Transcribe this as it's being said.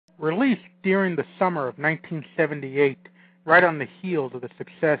Released during the summer of 1978, right on the heels of the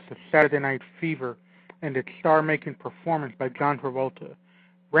success of Saturday Night Fever and its star-making performance by John Travolta,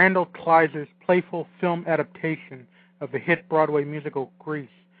 Randal Kleiser's playful film adaptation of the hit Broadway musical Grease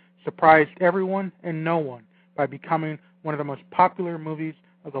surprised everyone and no one by becoming one of the most popular movies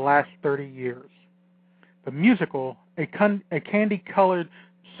of the last 30 years. The musical, a candy-colored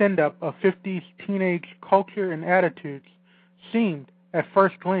send-up of 50s teenage culture and attitudes, seemed, at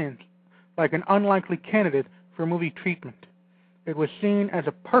first glance, like an unlikely candidate for movie treatment. It was seen as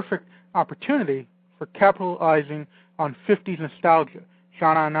a perfect opportunity for capitalizing on 50s nostalgia,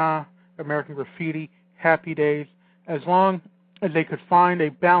 Sha-Na-Na, American Graffiti, Happy Days, as long as they could find a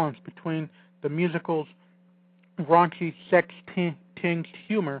balance between the musical's raunchy, sex-tinged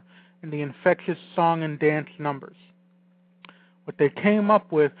humor and the infectious song and dance numbers. What they came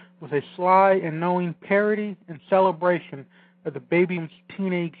up with was a sly and knowing parody and celebration of the baby's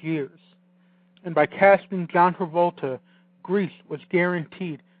teenage years. And by casting John Travolta, Grease was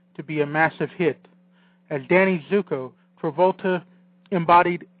guaranteed to be a massive hit. As Danny Zuko, Travolta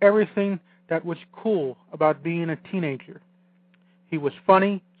embodied everything that was cool about being a teenager. He was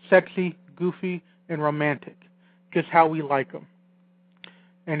funny, sexy, goofy, and romantic, just how we like him.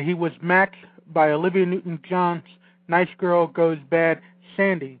 And he was matched by Olivia Newton-John's Nice Girl Goes Bad,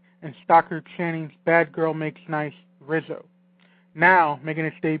 Sandy, and Stockard Channing's Bad Girl Makes Nice, Rizzo. Now, making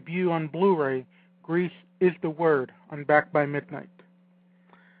its debut on Blu-ray, Grease is the word on Back by Midnight.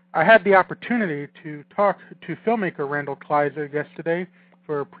 I had the opportunity to talk to filmmaker Randal Kleiser yesterday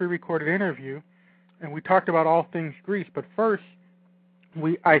for a pre-recorded interview, and we talked about all things Grease, but first,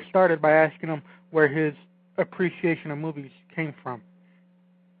 I started by asking him where his appreciation of movies came from.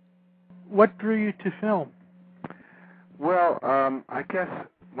 What drew you to film? Well, I guess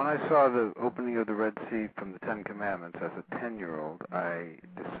when I saw the opening of the Red Sea from the Ten Commandments as a 10-year-old, I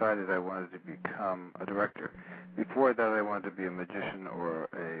decided I wanted to become a director. Before that, I wanted to be a magician or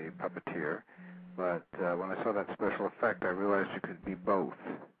a puppeteer. But when I saw that special effect, I realized you could be both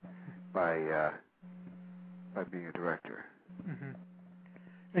by being a director. Mm-hmm.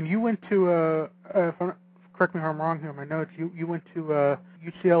 And you went to, correct me if I'm wrong here, my notes, you went to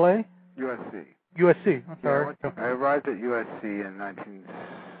UCLA? USC, I'm sorry. Yeah, I arrived at USC in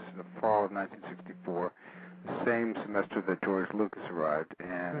the fall of 1964, the same semester that George Lucas arrived,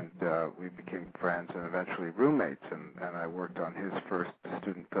 and we became friends and eventually roommates, and I worked on his first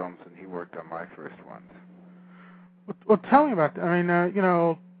student films, and he worked on my first ones. Well, tell me about that. I mean,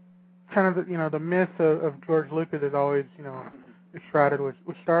 kind of, the myth of George Lucas is always, shrouded with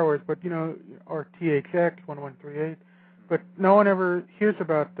Star Wars, but, or THX, 1138, but no one ever hears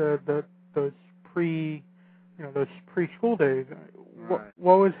about those preschool days. Right.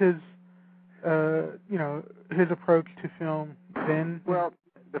 What was his his approach to film then? Well,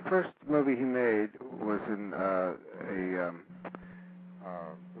 the first movie he made was in a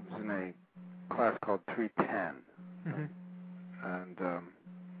class called 310, and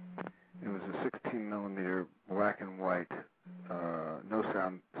it was a 16 millimeter black and white no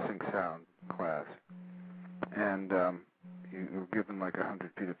sound sync sound class, and you were given like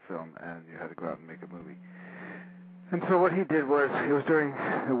 100 feet of film, and you had to go out and make a movie. And so what he did was, it was during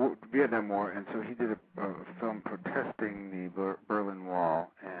the Vietnam War, and so he did a film protesting the Berlin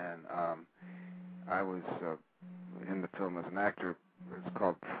Wall, and I was in the film as an actor. It's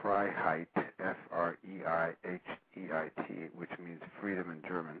called Freiheit, Freiheit, which means freedom in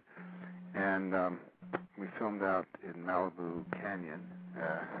German. And we filmed out in Malibu Canyon,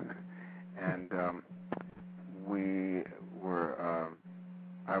 and we were,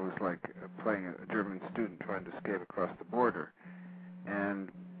 I was like playing a German student trying to escape across the border. And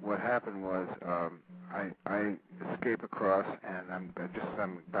what happened was, I escape across, and I'm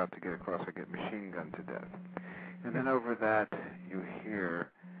about to get across, I get machine gunned to death. And then over that, you hear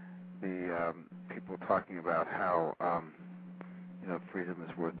the people talking about how, freedom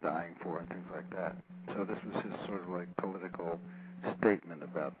is worth dying for and things like that. So this was his sort of like political statement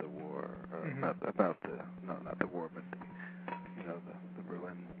about the war, about the, no, not the war, but, the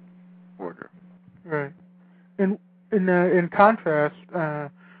Berlin border. Right. In contrast,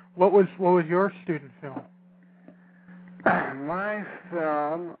 what was your student film? My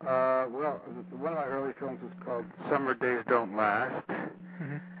film, one of my early films was called Summer Days Don't Last,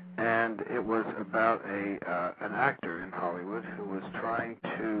 and it was about an actor in Hollywood who was trying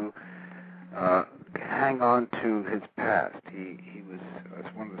to hang on to his past. He was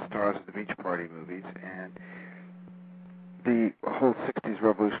one of the stars of the Beach Party movies, and the whole 60s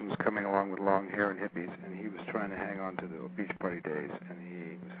revolution was coming along with long hair and hippies, and he was trying to hang on to the Beach Party days, and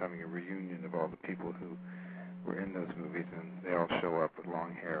he was having a reunion of all the people who were in those movies, and they all show up with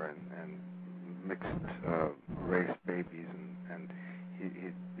long hair and mixed race babies, and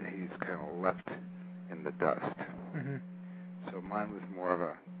he's kind of left in the dust. Mm-hmm. So mine was more of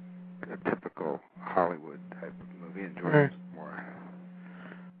a typical Hollywood type of movie, and George was more.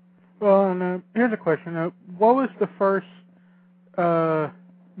 Well, and here's a question: what was the first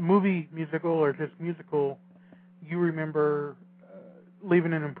movie musical or just musical you remember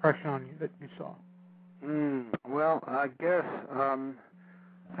leaving an impression on you that you saw? Well, I guess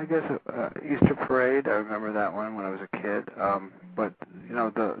Easter Parade. I remember that one when I was a kid. But you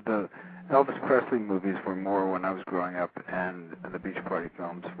know, the Elvis Presley movies were more when I was growing up, and the Beach Party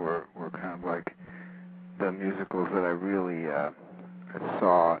films were kind of like the musicals that I really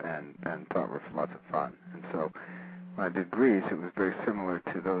saw and thought were lots of fun. And so when I did Grease, it was very similar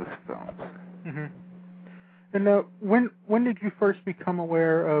to those films. Mm-hmm. And when did you first become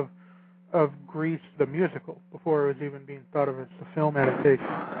aware of Grease the musical before it was even being thought of as a film adaptation?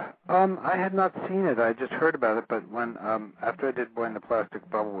 I had not seen it. I just heard about it. But when after I did Boy in the Plastic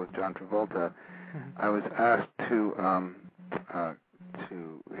Bubble with John Travolta, I was asked to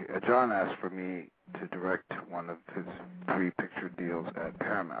John asked for me to direct one of his 3 picture deals at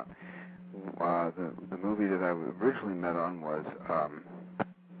Paramount. The movie that I originally met on was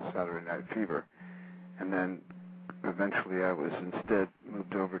Saturday Night Fever, and then eventually I was instead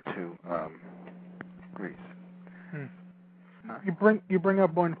moved over to Grease. You bring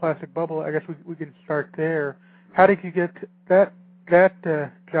up Boy in the Plastic Bubble. I guess we can start there. How did you get that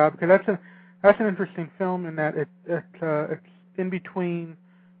job? Because that's an interesting film in that it's in between.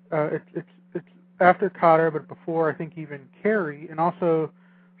 It's after Cotter, but before I think even Carrie, and also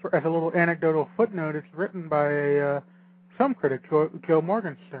as a little anecdotal footnote, it's written by a film critic, Joe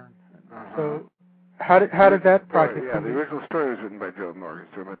Morgenstern. So how did that project? The original story was written by Joe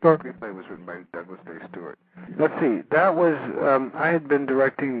Morgenstern, but the screenplay was written by Douglas Day Stewart. Let's see, that was I had been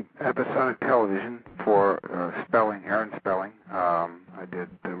directing episodic television for Aaron Spelling. I did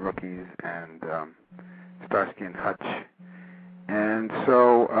The Rookies and Starsky and Hutch. And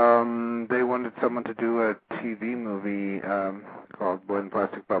so they wanted someone to do a TV movie called Boy in the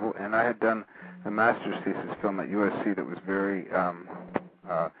Plastic Bubble, and I had done a master's thesis film at USC that was very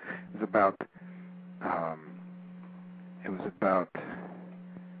it was about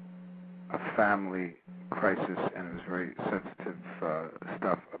a family crisis, and it was very sensitive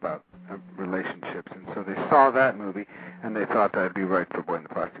stuff about relationships. And so they saw that movie, and they thought that I'd be right for Boy in the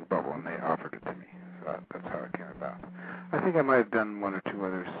Plastic Bubble, and they offered it to me. So that's how it came about. I think I might have done 1 or 2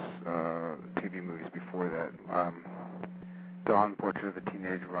 other TV movies before that. Dawn, Portrait of a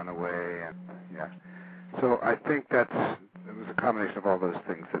Teenage Runaway, and yeah. So I think it was a combination of all those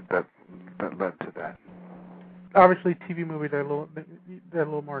things that led to that. Obviously, TV movies are a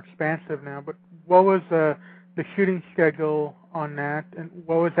little more expansive now. But what was the shooting schedule on that, and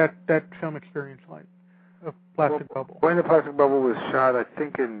what was that film experience like of Plastic Bubble? Boy in the Plastic Bubble was shot, I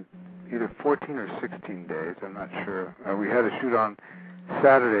think, in either 14 or 16 days. I'm not sure. We had to shoot on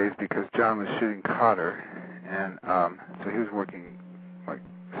Saturdays because John was shooting Cotter, and so he was working like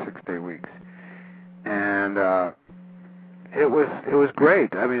 6-day weeks. And it was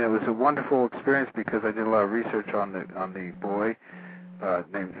great. I mean, it was a wonderful experience because I did a lot of research on the boy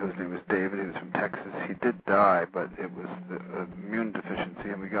whose name was David. He was from Texas. He did die, but it was the immune deficiency,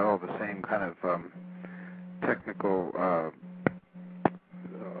 and we got all the same kind of technical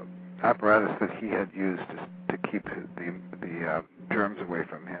apparatus that he had used to keep the germs away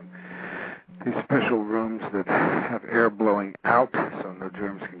from him. These special rooms that have air blowing out so no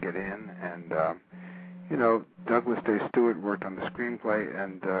germs can get in, and Douglas Day Stewart worked on the screenplay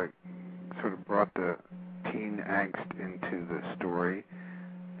and sort of brought the teen angst into the story.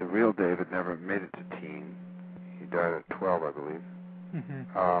 The real David never made it to teen. He died at 12, I believe.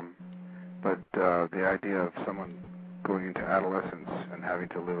 Mm-hmm. But the idea of someone going into adolescence and having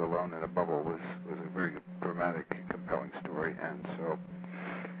to live alone in a bubble was a very dramatic, compelling story, and so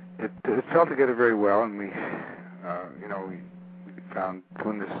it fell together very well. And we found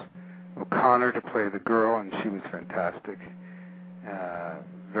Glynis O'Connor to play the girl, and she was fantastic,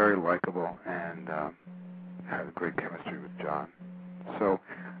 very likable, and had a great chemistry with John. So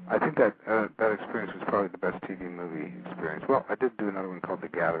I think that experience was probably the best TV movie experience. Well, I did do another one called The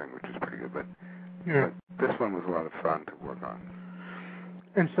Gathering, which was pretty good, but this one was a lot of fun to work on.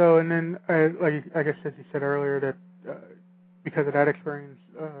 And so, and then, I guess as you said earlier, that because of that experience,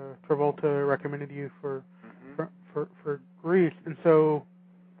 Travolta recommended you for Grease, and so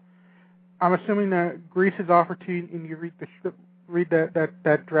I'm assuming that Grease is offered to you, and you read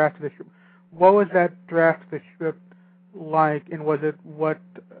that draft of the script. What was that draft of the script like, and was it what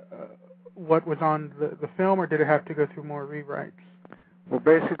what was on the film, or did it have to go through more rewrites? Well,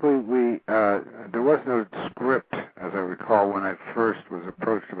 basically, there was no script, as I recall, when I first was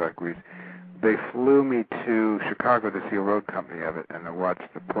approached about Grease. They flew me to Chicago to see a road company of it and to watch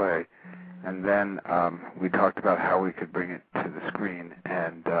the play. And then we talked about how we could bring it to the screen.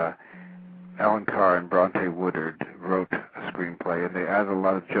 And Alan Carr and Bronte Woodard wrote a screenplay, and they added a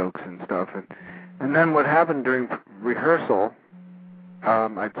lot of jokes and stuff. And then what happened during rehearsal,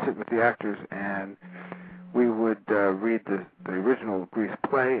 I'd sit with the actors, and we would read the original Grease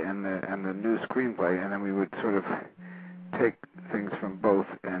play and the new screenplay, and then we would sort of take things from both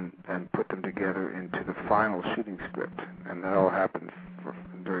and put them together into the final shooting script. And that all happened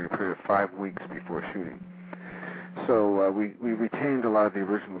during a period of 5 weeks before shooting. So we retained a lot of the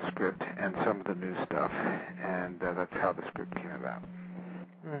original script and some of the new stuff, and that's how the script came about.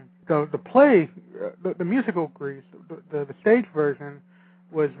 Right. So the play, the musical Grease, the stage version,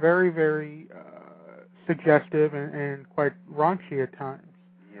 was very, very suggestive and quite raunchy at times.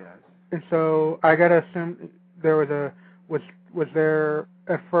 Yes. And so I gotta assume there was there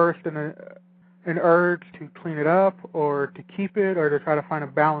at first an urge to clean it up, or to keep it, or to try to find a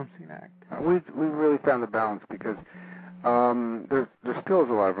balancing act? We really found the balance because there still is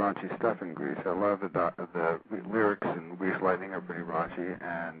a lot of raunchy stuff in Grease. A lot of the lyrics in Grease Lightning are pretty raunchy,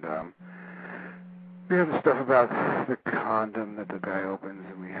 and we have the stuff about the condom that the guy opens,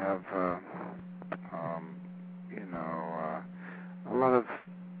 and we have a lot of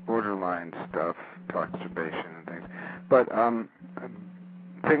borderline stuff, masturbation and things. But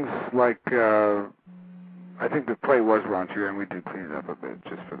things like I think the play was raunchier, and we did clean it up a bit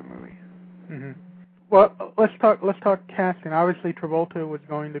just for the movie. Mm-hmm. Well, let's talk casting. Obviously, Travolta was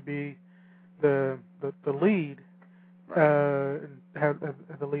going to be the lead, Right. have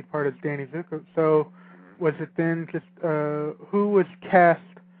the lead part is Danny Zuko. So, was it then just who was cast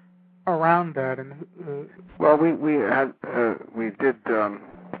around that? And well, we did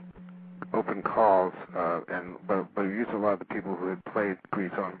open calls, but we used a lot of the people who had played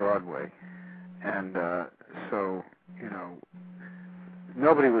Grease on Broadway, and so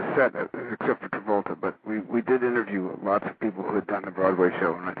nobody was set except for Travolta, but we did interview lots of people who had done the Broadway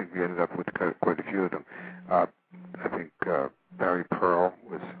show, and I think we ended up with quite a few of them. I think Barry Pearl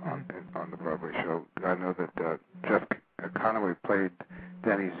was on the Broadway show. I know that Jeff Conaway played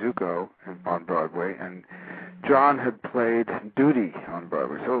Danny Zuko on Broadway, and John had played Duty on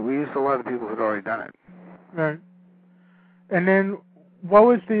Broadway. So we used a lot of people who had already done it. Right. And then, what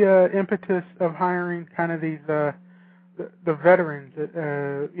was the impetus of hiring kind of these the veterans,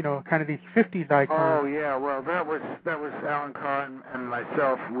 kind of these 50s icons? Oh yeah, well that was Alan Carr and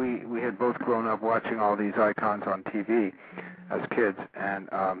myself. We had both grown up watching all these icons on TV as kids, and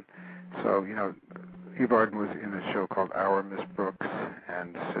so Eve Arden was in a show called Our Miss Brooks,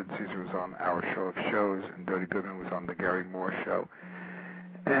 and Sid Caesar was on Our Show of Shows, and Dodie Goodman was on the Gary Moore Show.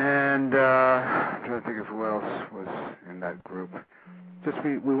 And I'm trying to think of who else was in that group. Just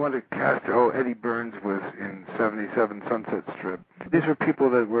we wanted to cast. Eddie Burns was in 77 Sunset Strip. These were people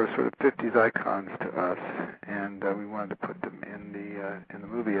that were sort of 50s icons to us, and we wanted to put them in the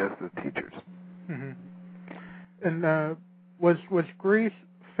movie as the teachers. Mm-hmm. And was Grease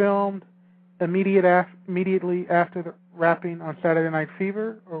filmed immediately after the wrapping on Saturday Night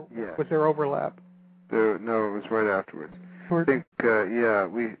Fever, or yes. Was there overlap? No, it was right afterwards. I think, we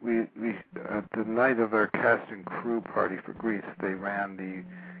at the night of our cast and crew party for Grease, they ran the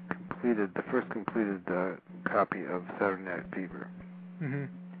first completed copy of Saturday Night Fever. Mm-hmm.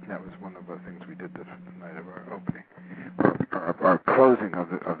 That was one of the things we did the night of our opening, our closing of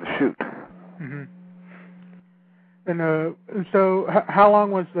the shoot. Mm-hmm. And so, how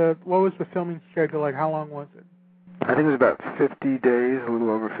long was what was the filming schedule like? How long was it? I think it was about 50 days, a little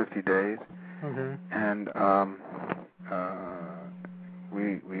over 50 days. Okay. And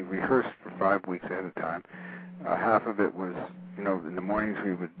we rehearsed for 5 weeks ahead of time. Half of it was, in the mornings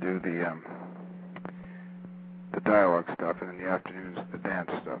we would do the dialogue stuff, and in the afternoons the dance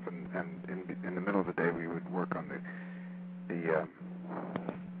stuff, and in the middle of the day we would work on the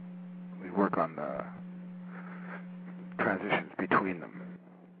transitions between them.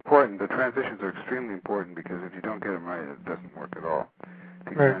 The transitions are extremely important, because if you don't get them right, it doesn't work at all.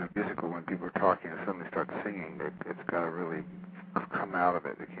 Because in a musical, when people are talking and suddenly start singing, it's got to really come out of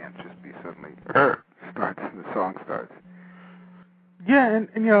it. It can't just be suddenly starts and the song starts. Yeah, and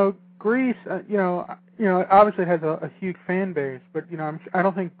Grease, obviously it has a huge fan base, but I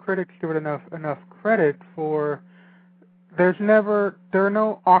don't think critics give it enough credit for. There are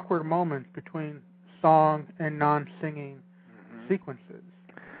no awkward moments between song and non-singing sequences.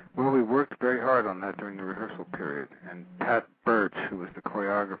 Well, we worked very hard on that during the rehearsal period, and Pat Birch, who was the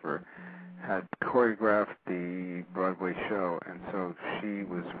choreographer, had choreographed the Broadway show, and so she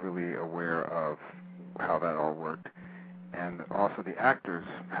was really aware of how that all worked. And also the actors,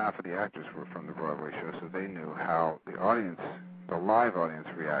 half of the actors were from the Broadway show, so they knew how the audience, the live audience,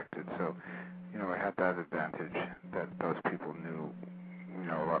 reacted. So, I had that advantage that those people knew,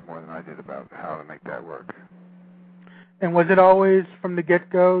 a lot more than I did about how to make that work. And was it always from the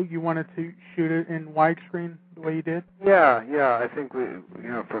get-go you wanted to shoot it in widescreen the way you did? Yeah. I think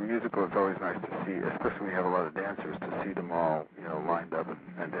for a musical, it's always nice to see, especially when you have a lot of dancers, to see them all, lined up,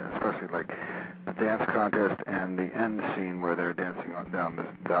 and especially like the dance contest and the end scene where they're dancing down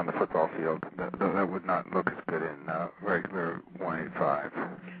the football field. That would not look as good in regular 185.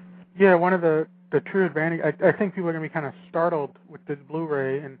 Yeah, one of the true advantage. I think people are going to be kind of startled with this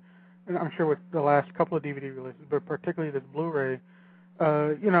Blu-ray, and I'm sure with the last couple of DVD releases, but particularly this Blu-ray.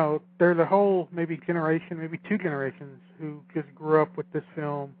 There's a whole maybe generation, maybe two generations, who just grew up with this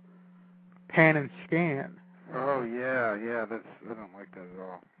film, pan and scan. Oh yeah, I don't like that at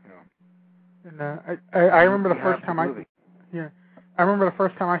all. Yeah. And I remember the first time I remember the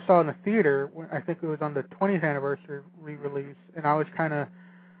first time I saw it in the theater. When I think it was on the 20th anniversary re-release, and I was kind of,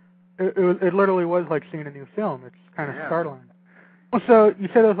 it literally was like seeing a new film. It's kind of startling. So you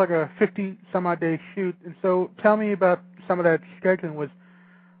said it was like a 50-some-odd day shoot, and so tell me about some of that scheduling.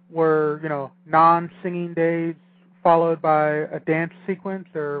 Were non-singing days followed by a dance sequence,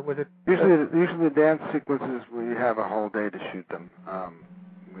 or was it? Usually the dance sequences we have a whole day to shoot them.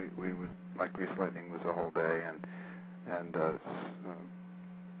 We would, like Grease Lightning was a whole day, and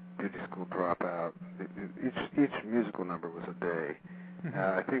Beauty School Dropout. Each musical number was a day.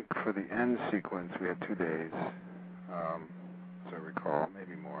 I think for the end sequence we had 2 days. As I recall,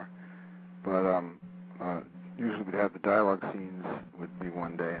 maybe more. But usually we'd have the dialogue scenes would be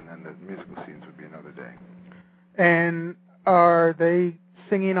 1 day, and then the musical scenes would be another day. And are they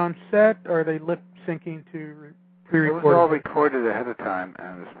singing on set, or are they lip syncing to pre-recorded? It was all recorded ahead of time,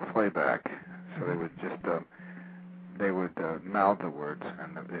 and it's playback. So they would just mouth the words,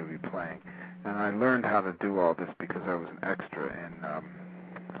 and they would be playing. And I learned how to do all this because I was an extra in a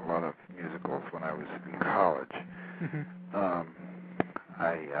lot of musicals when I was in college.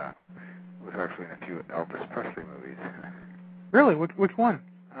 I was actually in a few Elvis Presley movies. Really? Which one?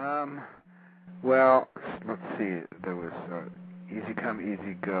 Well, let's see. There was Easy Come,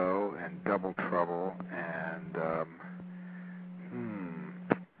 Easy Go, and Double Trouble, and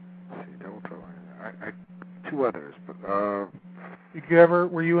let's see, Double Trouble. Two others, but Did you ever?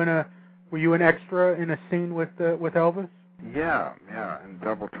 Were you an extra in a scene with Elvis? Yeah. In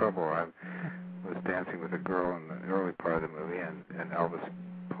Double Trouble, I was dancing with a girl in the early part of the movie, and Elvis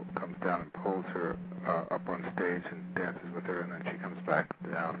comes down and pulls her up on stage and dances with her, and then she comes back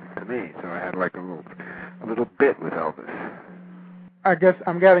down to me. So I had like a little bit with Elvis. I guess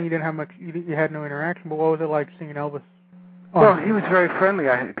I'm gathering you didn't have much. You had no interaction, but what was it like seeing Elvis? Well, he was very friendly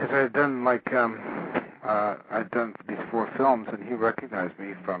because I had done I'd done these 4 films, and he recognized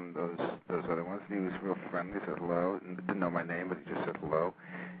me from those other ones. He was real friendly. He said hello, and didn't know my name, but he just said hello.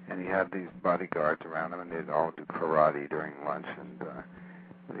 And he had these bodyguards around him, and they'd all do karate during lunch. And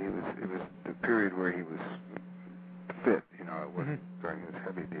it was the period where he was fit. It wasn't during his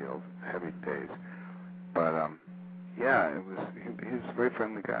heavy days. But he was a very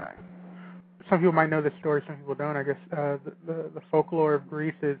friendly guy. Some people might know this story, some people don't. I guess the folklore of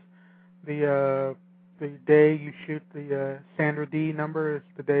Grease is the day you shoot the Sandra Dee number is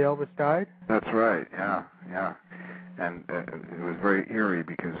the day Elvis died. That's right. Yeah. And it was very eerie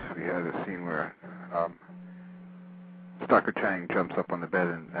because we had a scene where Stockard Channing jumps up on the bed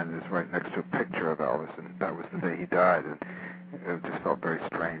and is right next to a picture of Elvis, and that was the day he died, and it just felt very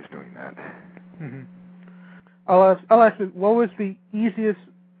strange doing that. I'll ask you, what was the easiest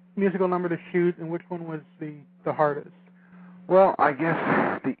musical number to shoot, and which one was the hardest? Well, I guess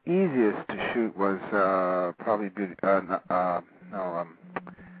the easiest to shoot was probably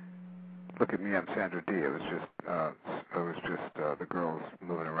Look at Me, I'm Sandra Dee. It was just the girls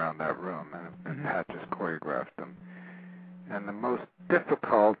moving around that room, and Pat just choreographed them. And the most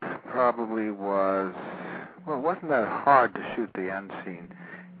difficult probably was, well, it wasn't that hard to shoot the end scene.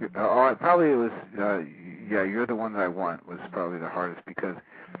 You're the One That I Want was probably the hardest because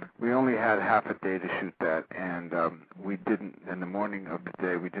we only had half a day to shoot that, and we didn't, in the morning of the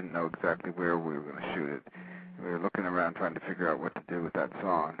day, we didn't know exactly where we were going to shoot it. We were looking around trying to figure out what to do with that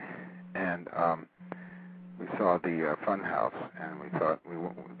song, and we saw the fun house, and we thought,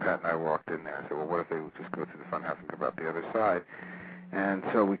 Pat and I walked in there and said, well, what if they would just go through the fun house and come out the other side? And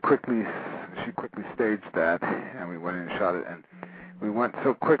so she quickly staged that, and we went in and shot it, and we went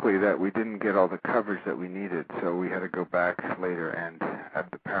so quickly that we didn't get all the coverage that we needed, so we had to go back later and at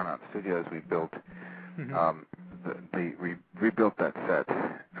the Paramount Studios, we built, rebuilt that set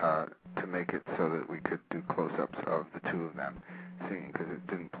to make it so that we could do close-ups of the two of them singing, because it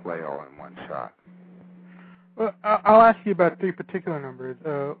didn't play all in one shot. Well, I'll ask you about three particular numbers.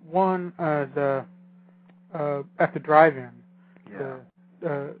 One, at the drive-in,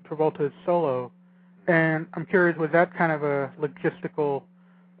 Travolta's solo, and I'm curious, was that kind of a logistical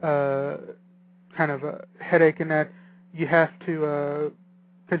kind of a headache in that you have to,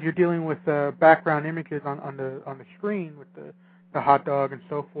 because you're dealing with background images on the screen with the hot dog and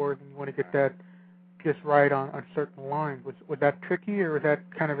so forth, and you want to get that just right on certain lines. Was that tricky, or was that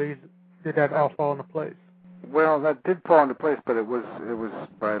kind of easy? Did that all fall into place? Well, that did fall into place, but it was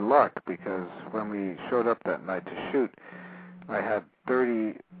by luck, because when we showed up that night to shoot, I had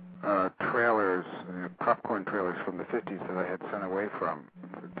 30 trailers, popcorn trailers from the 50s that I had sent away from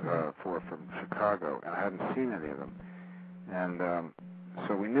Chicago, and I hadn't seen any of them. And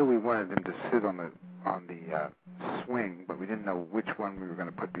so we knew we wanted him to sit on the swing, but we didn't know which one we were going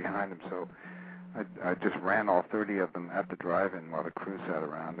to put behind him. So I just ran all 30 of them at the drive-in while the crew sat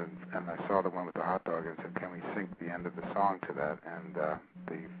around, and I saw the one with the hot dog and said, "Can we sync the end of the song to that?" And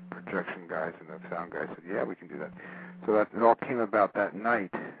the projection guys and the sound guys said, "Yeah, we can do that." So that it all came about that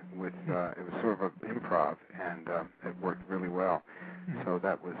night. With it was sort of an improv, and it worked really well. So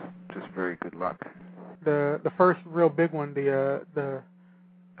that was just very good luck. The first real big one, the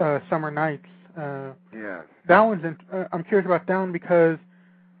Summer Nights. Yes. That one's. I'm curious about that one because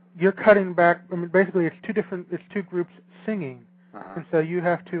you're cutting back. I mean, basically, it's two groups singing, and so you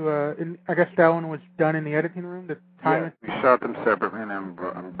have to. I guess that one was done in the editing room. The time. Yeah, we shot them separately, and then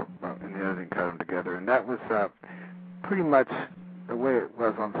in the editing cut them together, and that was pretty much the way it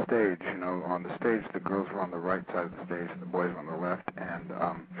was on stage. You know, on the stage, the girls were on the right side of the stage, and the boys were on the left, and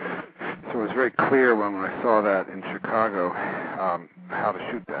so it was very clear when I saw that in Chicago how to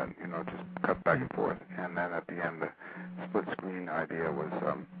shoot that. You know, just cut back and forth, and then at the end, the split screen idea was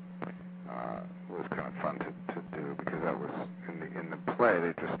kind of fun to do, because that was in the play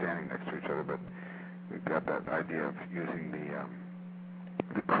they're just standing next to each other, but we got that idea of using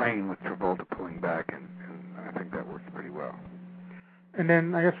the crane with Travolta pulling back, and I think that worked pretty well. And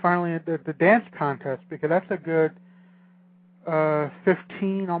then I guess finally the dance contest, because that's a good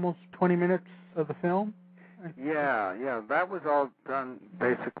 15, almost 20 minutes of the film. Yeah, that was all done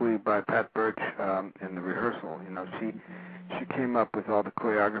basically by Pat Birch in the rehearsal. You know, she came up with all the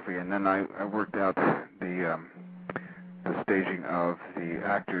choreography, and then I worked out the staging of the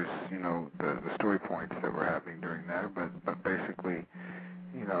actors. You know, the story points that were happening during that. But basically,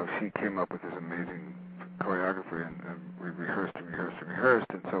 you know, she came up with this amazing choreography, and we rehearsed,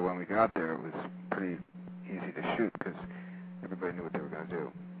 and so when we got there, it was pretty easy to shoot because everybody knew what they were going to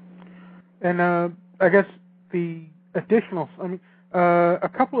do. And I guess the additional, a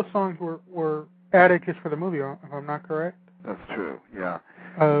couple of songs were added just for the movie, if I'm not correct. That's true. Yeah,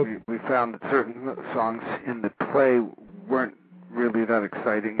 we found that certain songs in the play weren't really that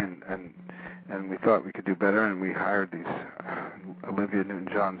exciting, and we thought we could do better, and we hired Olivia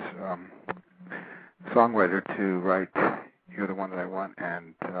Newton-John's songwriter to write "You're the One That I Want"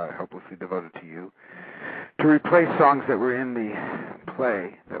 and "Helplessly Devoted to You," to replace songs that were in the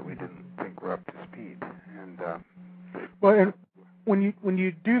play that we didn't think were up to speed. And and when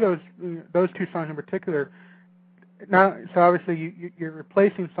you do those two songs in particular, now so obviously you're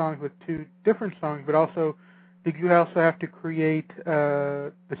replacing songs with two different songs, but also did you also have to create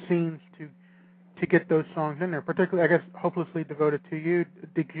the scenes to get those songs in there? Particularly, I guess, "Hopelessly Devoted to You."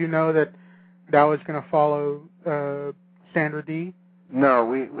 Did you know that was going to follow Sandra Dee? No,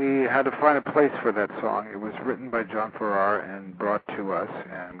 we had to find a place for that song. It was written by John Farrar and brought to us,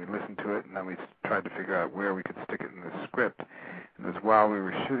 and we listened to it, and then we tried to figure out where we could stick it in the script. And it was while we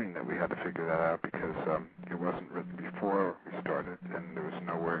were shooting that we had to figure that out, because it wasn't written before we started, and there was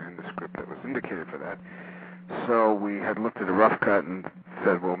nowhere in the script that was indicated for that. So we had looked at a rough cut and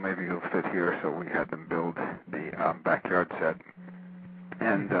said, well, maybe it'll fit here, so we had them build the backyard set.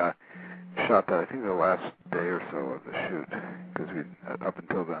 And shot that, I think, the last day or so of the shoot, because up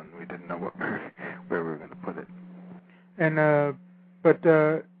until then we didn't know where we were going to put it. And but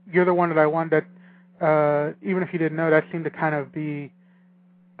 "You're the One That I Want," that even if you didn't know, that seemed to kind of be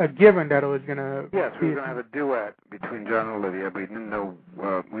a given that it was going to. Yes, we were going to have a duet between John and Olivia, but we didn't know.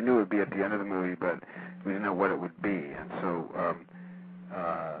 We knew it would be at the end of the movie, but we didn't know what it would be. And so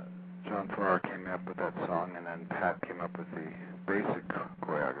John Farrar came up with that song, and then Pat came up with the basic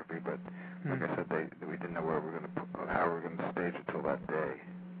choreography, but like I said, we didn't know how we were going to stage it till that day.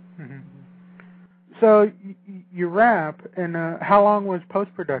 Mm-hmm. So you wrap, and how long was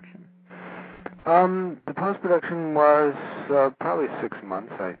post-production? The post-production was probably 6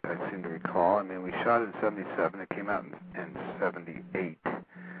 months, I seem to recall. I mean, we shot in 77. It came out in 78.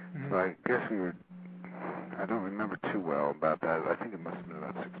 So I guess I don't remember too well about that. I think it must have been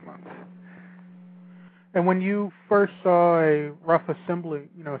about 6 months. And when you first saw a rough assembly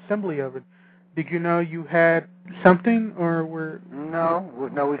of it, did you know you had something, or were... No,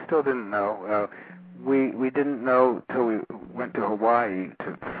 we still didn't know. We didn't know till we went to Hawaii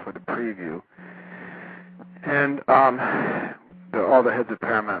for the preview. And all the heads of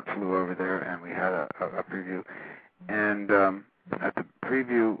Paramount flew over there, and we had a preview. And at the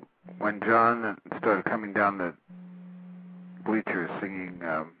preview, when John started coming down the bleachers singing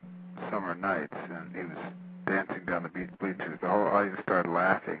Summer Nights, and he was dancing down the bleachers, the whole audience started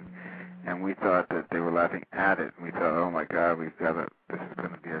laughing. And we thought that they were laughing at it. And we thought, oh, my God, this is going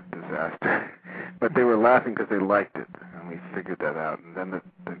to be a disaster. But they were laughing because they liked it, and we figured that out. And then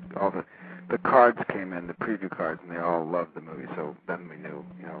all the cards came in, the preview cards, and they all loved the movie. So then we knew,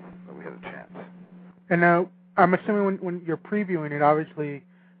 that we had a chance. And now, I'm assuming when you're previewing it, obviously,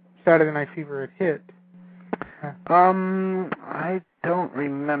 Saturday Night Fever had hit. I don't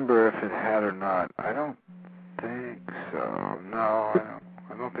remember if it had or not. I don't think so. No,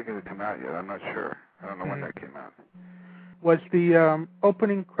 I don't think it had come out yet. I'm not sure. I don't know when that came out. Was the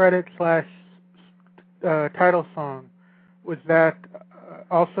opening credit / title song, was that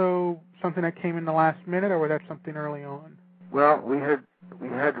also something that came in the last minute, or was that something early on? Well, we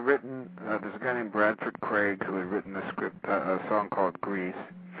had written, there's a guy named Bradford Craig who had written a script, a song called Grease,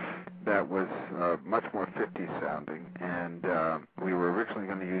 that was much more 50s sounding, and we were originally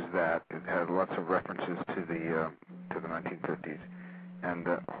going to use that. It had lots of references to the 1950s, and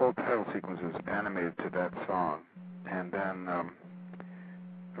the whole title sequence was animated to that song. And then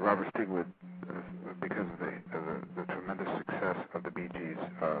Robert Stigwood, because of the tremendous success of the Bee Gees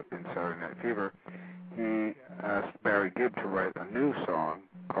in Saturday Night Fever, he asked Barry Gibb to write a new song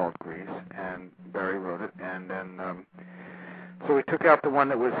called Grease, and Barry wrote it, and then so we took out the one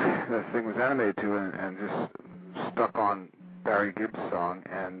that the thing was animated to, and just stuck on Barry Gibb's song,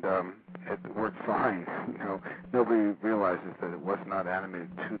 and it worked fine. Nobody realizes that it was not animated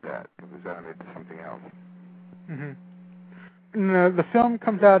to that; it was animated to something else. Mm-hmm. And, the film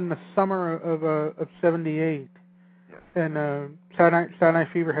comes out in the summer of '78, yes. And Saturday Night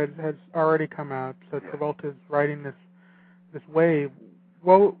Fever has already come out. So yes. Travolta's riding this wave.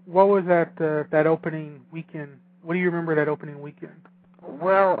 What was that opening weekend? What do you remember that opening weekend?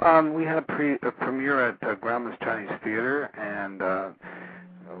 Well, we had a premiere at Groundless Chinese Theater, and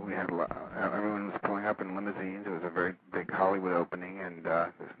we had everyone was pulling up in limousines. It was a very big Hollywood opening, and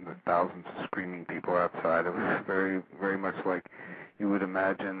the thousands of screaming people outside. It was very, very much like you would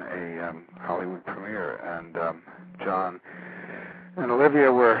imagine a Hollywood premiere. And John and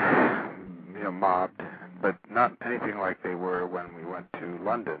Olivia were, mobbed, but not anything like they were when we went to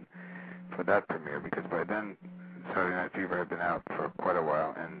London for that premiere, because by then Saturday Night Fever had been out for quite a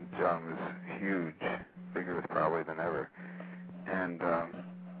while, and John was huge, bigger probably than ever. And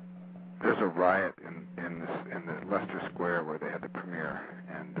there's a riot in the Leicester Square where they had the premiere,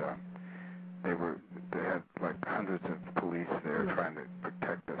 and they had like hundreds of police there trying to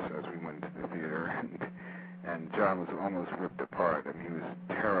protect us as we went to the theater, and John was almost ripped apart. I mean, he was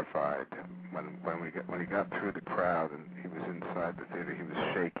terrified when he got through the crowd and he was inside the theater. He was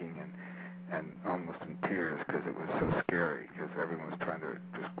shaking and almost in tears because it was so scary, because everyone was trying to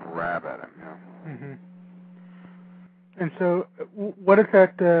just grab at him, Mm-hmm. And so, what is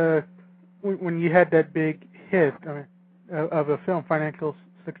that, when you had that big hit, of a film, financial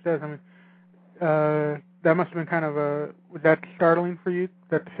success, that must have been kind of was that startling for you,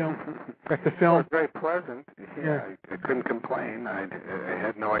 that the film? Well, it was very pleasant. Yeah. I couldn't complain. I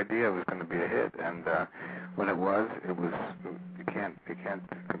had no idea it was going to be a hit, and when it was, you can't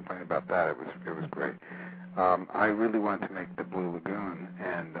complain about that. It was great. I really wanted to make The Blue Lagoon,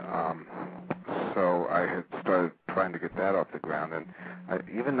 and so I had started trying to get that off the ground. And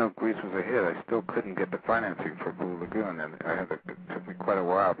even though Grease was a hit, I still couldn't get the financing for Blue Lagoon, and it took me quite a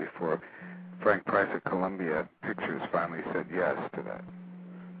while before Frank Price at Columbia Pictures finally said yes to that.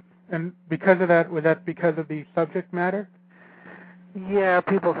 And because of that, was that because of the subject matter? Yeah,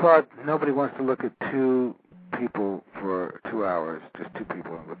 people thought nobody wants to look at two people for 2 hours, just two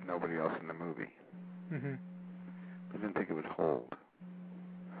people with nobody else in the movie. Mm-hmm. They didn't think it would hold.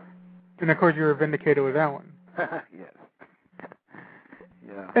 And of course, you were vindicated with that one. Yes.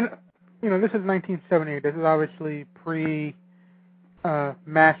 Yeah. And this is 1978. This is obviously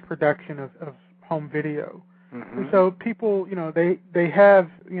mass production of home video. Mm-hmm. And so people, they have,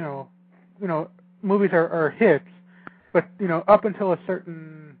 movies are hits, but up until a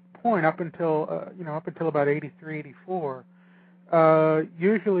certain point, up until about 83, 84,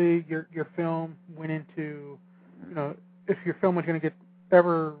 usually your film went into, if your film was going to get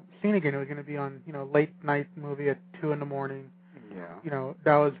ever seen again, it was going to be on, late night movie at 2 in the morning. Yeah.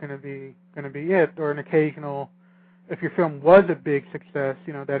 That was going to be it, or an occasional. If your film was a big success,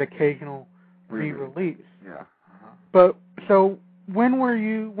 that occasional re-release. Yeah. Uh-huh. But so when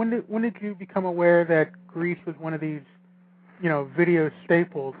did you become aware that Grease was one of these, video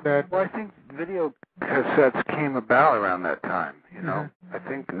staples that? Well, I think video cassettes came about around that time. Mm-hmm. I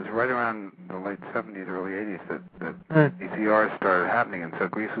think it was right around the late 70s, early 80s that VCRs started happening, and so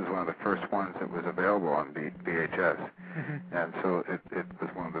Grease was one of the first ones that was available on VHS, mm-hmm. and so it was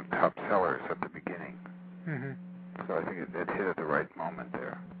one of the top sellers at the beginning. Mm-hmm. So I think it hit at the right moment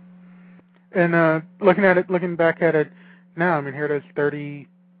there. And looking back at it now, I mean, here it is, 30,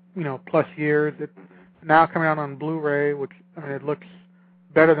 plus years. It's now coming out on Blu-ray, which it looks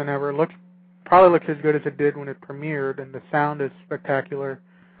better than ever. It probably looks as good as it did when it premiered, and the sound is spectacular.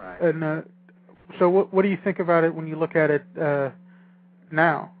 Right. And so, what do you think about it when you look at it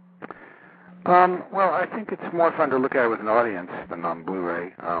now? Well, I think it's more fun to look at it with an audience than on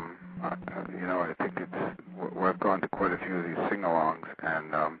Blu-ray. I think I've gone to quite a few of these sing-alongs,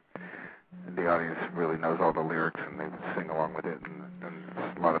 and the audience really knows all the lyrics, and they sing along with it, and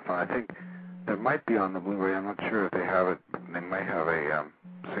it's a lot of fun. I think that might be on the Blu-ray. I'm not sure if they have it. They might have a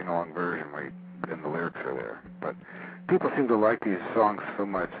sing-along version where the lyrics are there. But people seem to like these songs so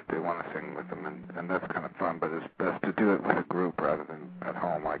much that they want to sing with them, and that's kind of fun. But it's best to do it with a group rather than at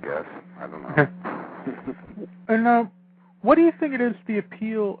home, I guess. I don't know. And what do you think it is the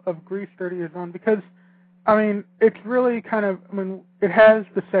appeal of Grease 30 Years On? Because, it's really kind of, it has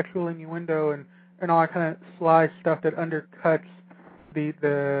the sexual innuendo and all that kind of sly stuff that undercuts the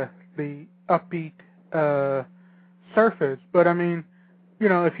upbeat surface. But,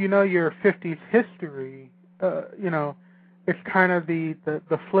 if you know your 50s history, it's kind of the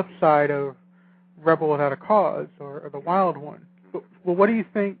flip side of Rebel Without a Cause or the Wild One. Well, what do you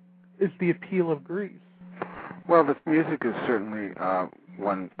think is the appeal of Grease? Well, the music is certainly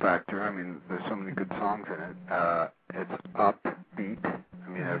one factor. There's so many good songs in it. It's upbeat.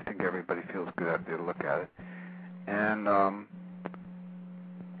 I think everybody feels good after they look at it. And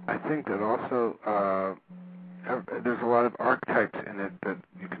I think that also there's a lot of archetypes in it that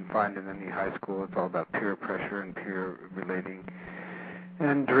you can find in any high school. It's all about peer pressure and peer relating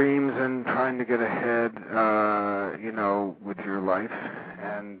and dreams and trying to get ahead, with your life.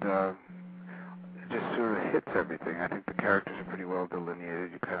 And it just sort of hits everything. I think the characters are pretty well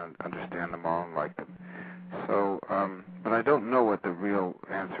delineated. You kind of understand them all and like them. So, but I don't know what the real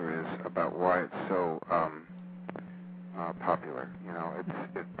answer is about why it's so popular.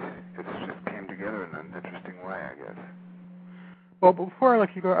 It just came together in an interesting way, I guess. Well, before I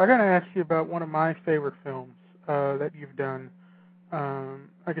let you go, I got to ask you about one of my favorite films that you've done.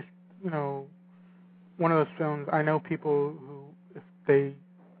 I guess, one of those films, I know people who, if they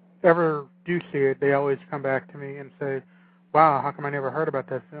ever do see it, they always come back to me and say, wow, how come I never heard about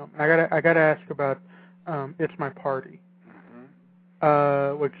that film? I gotta ask about It's My Party,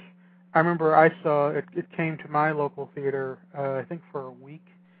 which I remember I saw. It came to my local theater, I think for a week,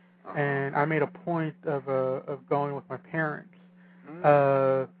 and I made a point of going with my parents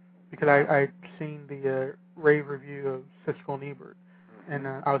because I'd seen the rave review of Siskel and Ebert, and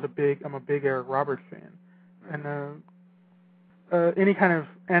I'm a big Eric Roberts fan, and any kind of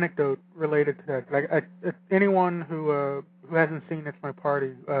anecdote related to that. Like anyone who hasn't seen It's My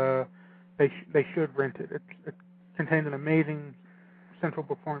Party, they should rent it. It contains an amazing central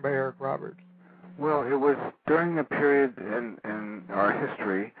performance by Eric Roberts. Well, it was during a period in our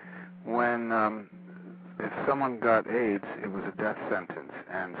history when if someone got AIDS, it was a death sentence,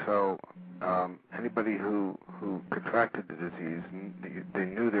 and so anybody who contracted the disease, they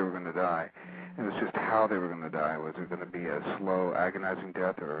knew they were going to die. It was just how they were going to die. Was it going to be a slow, agonizing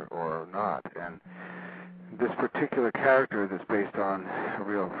death or not? And this particular character that's based on a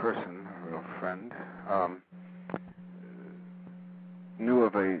real person, a real friend, knew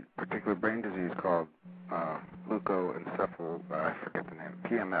of a particular brain disease called leukoencephal, I forget the name,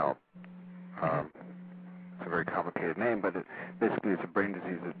 PML. It's a very complicated name, but basically it's a brain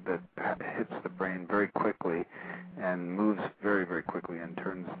disease that hits the brain very quickly and moves very, very quickly and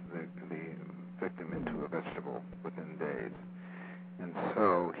turns the victim into a vegetable within days. And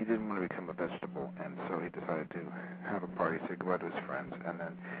so he didn't want to become a vegetable, and so he decided to have a party, say goodbye to his friends, and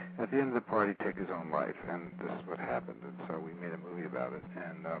then at the end of the party take his own life, and this is what happened. And so we made a movie about it.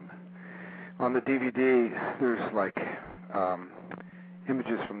 And on the DVD, there's like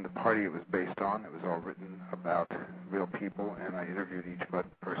images from the party it was based on. It was all written about real people, and I interviewed each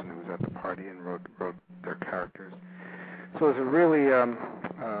person who was at the party and wrote their characters. So it was a really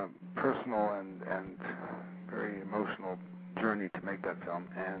personal and very emotional journey to make that film.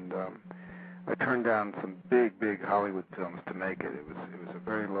 And I turned down some big Hollywood films to make it. It was a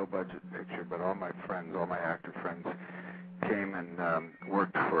very low budget picture, but all my friends, all my actor friends, came and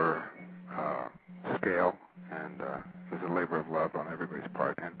worked for scale, and it was a labor of love on everybody's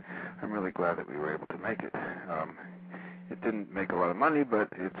part, and I'm really glad that we were able to make it. It didn't make a lot of money, but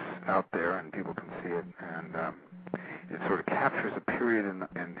it's out there and people can see it, and it sort of captures a period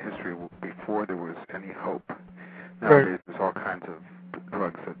in history before there was any hope. Nowadays, there's all kinds of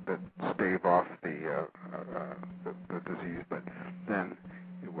drugs that stave off the disease, but then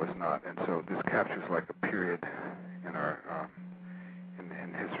it was not, and so this captures like a period in our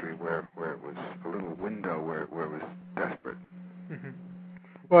in history where it was a little window where it was desperate. Mm-hmm.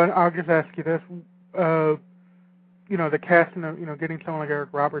 Well, I'll just ask you this: the casting of getting someone like Eric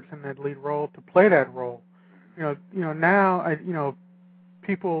Roberts in that lead role to play that role. Now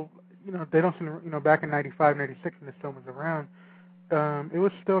people they don't seem to, back in '95, '96 when this film was around, it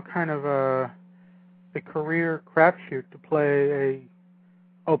was still kind of a career crapshoot to play a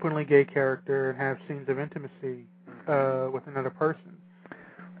openly gay character and have scenes of intimacy with another person.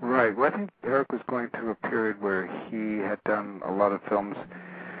 Right. Well, I think Eric was going through a period where he had done a lot of films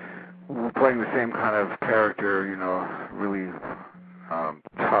playing the same kind of